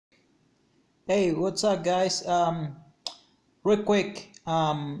Hey, what's up, guys? Real quick,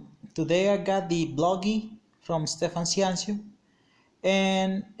 today I got the Bloggii from Stefan Ciancio,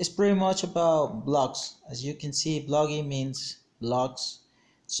 and it's pretty much about blogs. As you can see, Bloggii means blogs.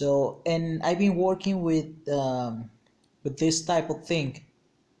 So, and I've been working with this type of thing,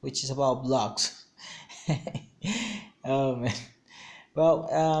 which is about blogs. Oh man. Well,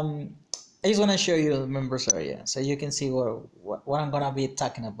 I just want to show you the members area so you can see what I'm gonna be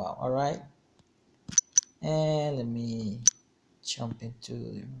talking about. All right, and let me jump into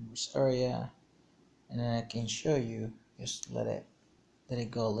the members area, and then I can show you. Just let it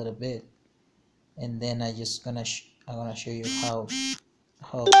go a little bit, and then I'm gonna show you how it looks.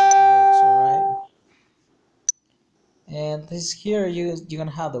 All right, and this here you're gonna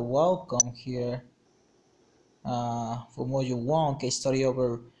have the welcome here. For module 1, case study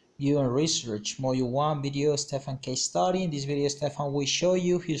overview and research. Module 1 video, Stefan case study. In this video, Stefan will show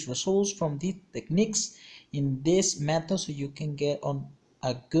you his results from the techniques in this method so you can get on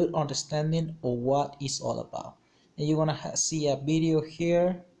a good understanding of what it's all about. And you're gonna see a video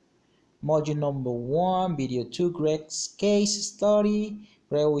here. Module number 1, video 2, Greg's case study.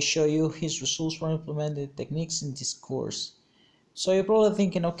 Greg will show you his results from implementing the techniques in this course. So you're probably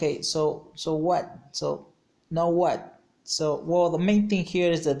thinking, okay, so what? So now what? So well, the main thing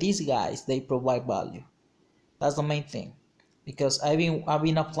here is that these guys, they provide value. That's the main thing, because I've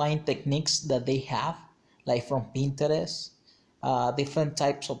been applying techniques that they have, like from Pinterest, different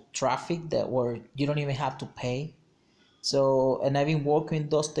types of traffic that where you don't even have to pay. So, and I've been working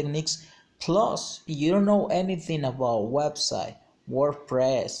those techniques. Plus, you don't know anything about website,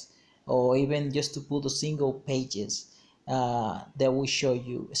 WordPress, or even just to put a single pages, that will show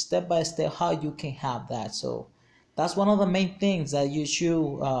you step by step how you can have that. So that's one of the main things that you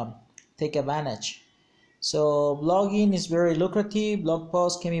should take advantage. So blogging is very lucrative. Blog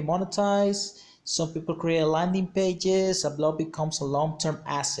posts can be monetized. Some people create landing pages. A blog becomes a long-term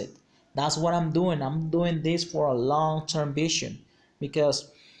asset. That's what I'm doing. I'm doing this for a long-term vision, because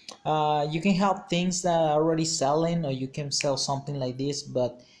you can have things that are already selling, or you can sell something like this,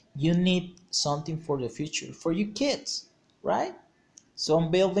 but you need something for the future for your kids, right? So I'm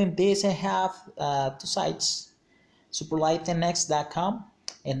building this. I have two sites, superlightnx.com,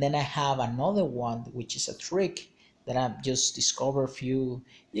 and then I have another one which is a trick that I've just discovered. You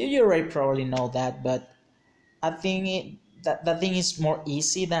already probably know that, but I think that thing is more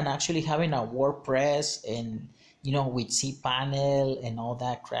easy than actually having a WordPress and with cPanel and all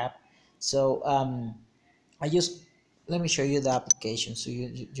that crap. So I just let me show you the application so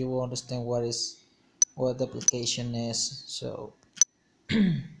you will understand what the application is. So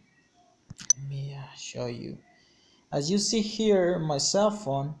let me show you. As you see here, my cell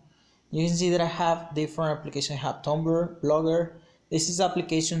phone, you can see that I have different applications. I have Tumblr, Blogger. This is the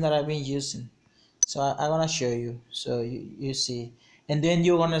application that I've been using. So I'm gonna show you, so you see, and then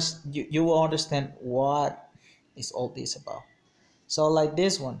you will understand what is all this about. So like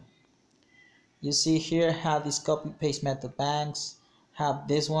this one, you see here, have this copy paste method banks. Have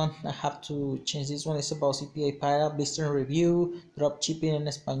this one. I have to change this one. It's about CPA para blister review, drop shipping in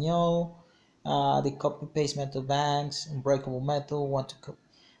Espanol. The copy paste method banks, unbreakable method. Want to copy.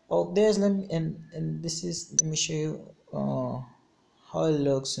 Oh, this let me and this is let me show you how it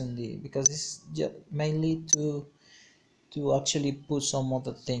looks in the, because this is just mainly to actually put some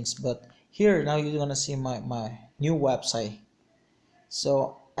other things. But here now you're gonna see my new website.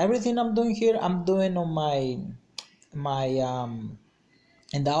 So everything I'm doing here, I'm doing on my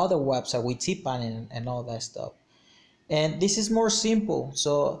and the other website with cPanel and all that stuff. And this is more simple,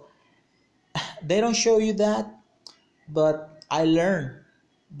 so they don't show you that, but I learned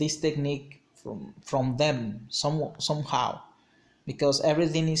this technique from them somehow, because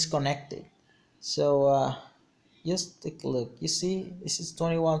everything is connected. So just take a look. You see, this is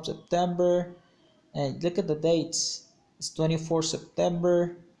 21 September, and look at the dates. It's 24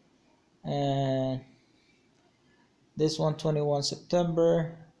 September, and this one 21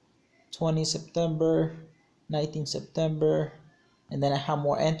 September, 20 September, 19 September, and then I have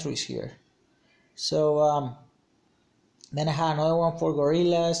more entries here. So then I have another one for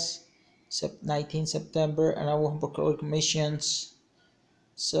gorillas, 19 September, another one for commissions.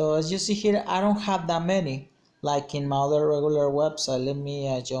 So as you see here, I don't have that many like in my other regular website. Let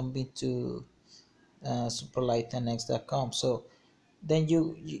me jump into superlightnx.com. So then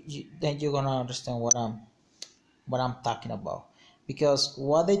you're gonna understand what I'm talking about, because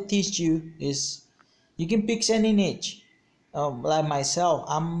what they teach you is you can pick any niche. Like myself,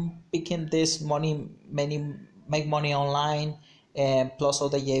 I'm picking this make money online, and plus all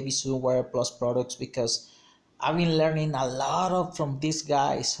the JVZoomware plus products, because I've been learning a lot of from these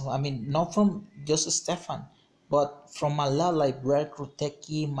guys. I mean, not from just Stefan, but from a lot like Brett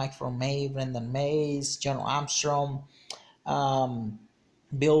Rutecki, Mike May, Brendan Mays, John Armstrong, um,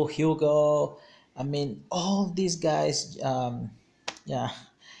 Bill Hugo. I mean, all these guys. Yeah,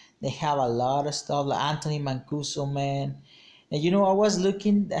 they have a lot of stuff like Anthony Mancuso, man. And I was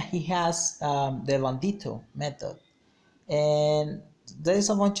looking that he has the Bandito method, and there is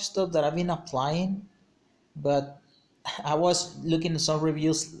a bunch of stuff that I've been applying, but I was looking at some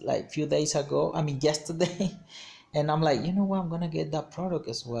reviews like few days ago. I mean yesterday, and I'm like, you know what? I'm gonna get that product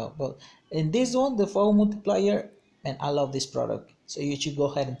as well. But in this one, the Flow Multiplier, man, I love this product. So you should go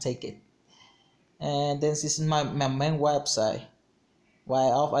ahead and take it. And then this is my main website. Why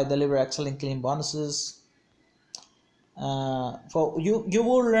off? I deliver excellent clean bonuses. For you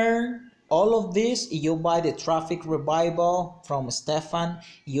will learn all of this. You buy the traffic revival from Stefan.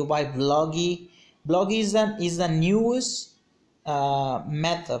 You buy Bloggii. Bloggii is the newest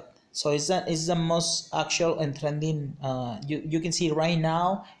method. So it's the most actual and trending. You can see right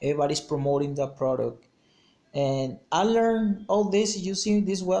now everybody's promoting the product, and I learned all this using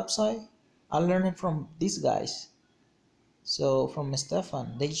this website. I learned it from these guys. So from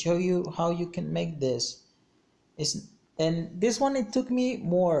Stefan, they show you how you can make this. It's and this one it took me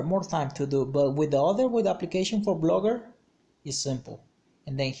more time to do, but with the application for Blogger, it's simple.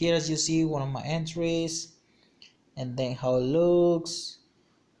 And then here as you see one of my entries, and then how it looks.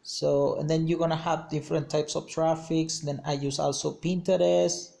 So and then you're gonna have different types of traffics. Then I use also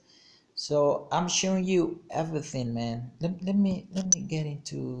Pinterest. So I'm showing you everything, man. Let me get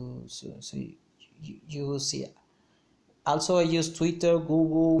into so you will see. Also I use Twitter,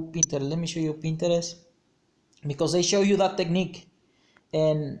 Google, Pinterest. Let me show you Pinterest because they show you that technique,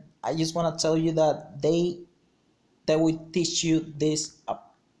 and I just want to tell you that they will teach you this.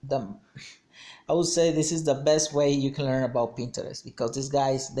 The I would say this is the best way you can learn about Pinterest because these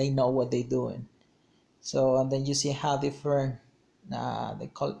guys they know what they're doing. So and then you see how different I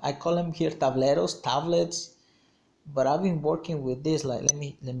call them here tablets. But I've been working with this. Like let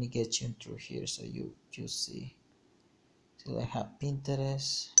me get you through here so you see. So I have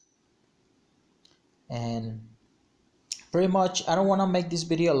Pinterest, and pretty much I don't want to make this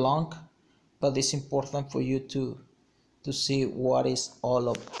video long, but it's important for you to see what is all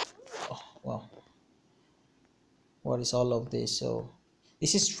of what is all of this. So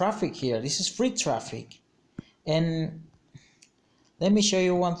this is traffic here. This is free traffic, and let me show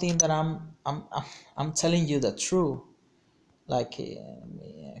you one thing that I'm telling you the truth. Like let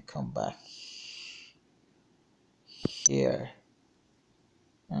me come back here.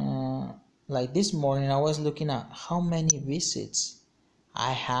 Like this morning I was looking at how many visits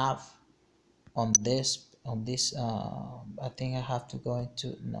I have on this I think I have to go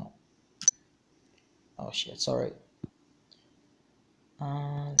into no, oh shit, sorry,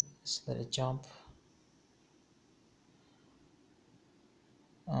 let's let it jump.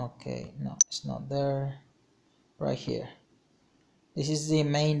 Okay, no, it's not there. Right here, this is the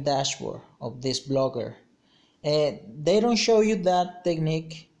main dashboard of this blogger, and they don't show you that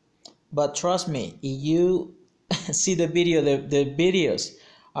technique. But trust me, if you see the video, the videos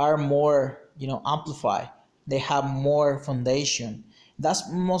are more, amplified. They have more foundation. That's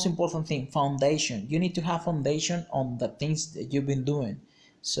the most important thing, foundation. You need to have foundation on the things that you've been doing.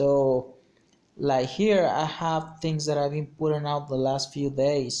 So, like here, I have things that I've been putting out the last few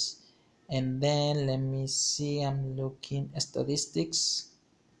days. And then let me see, I'm looking at statistics.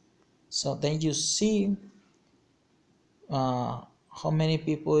 So then you see how many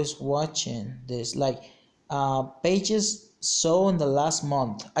people is watching this, like pages so in the last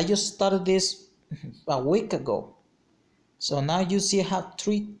month. I just started this a week ago, so now you see I have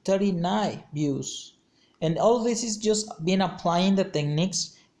 339 views, and all this is just been applying the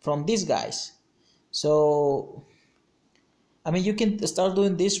techniques from these guys. So I mean you can start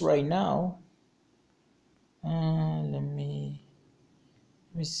doing this right now. Let me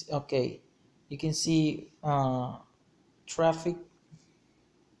see. Okay, you can see traffic,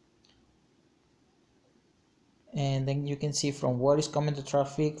 and then you can see from where is coming the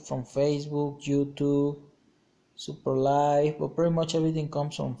traffic, from Facebook, YouTube, Super Live, but pretty much everything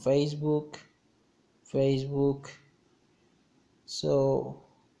comes from Facebook. So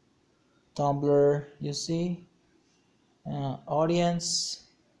Tumblr, you see, audience,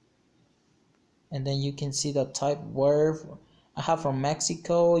 and then you can see the type where I have from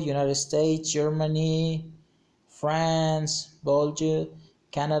Mexico, United States, Germany, France, Belgium,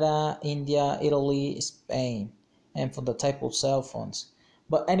 Canada, India, Italy, Spain, and for the type of cell phones.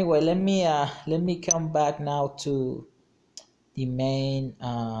 But anyway, let me come back now to the main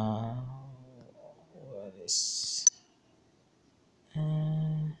this.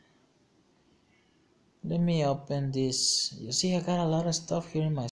 Let me open this. You see, I got a lot of stuff here in my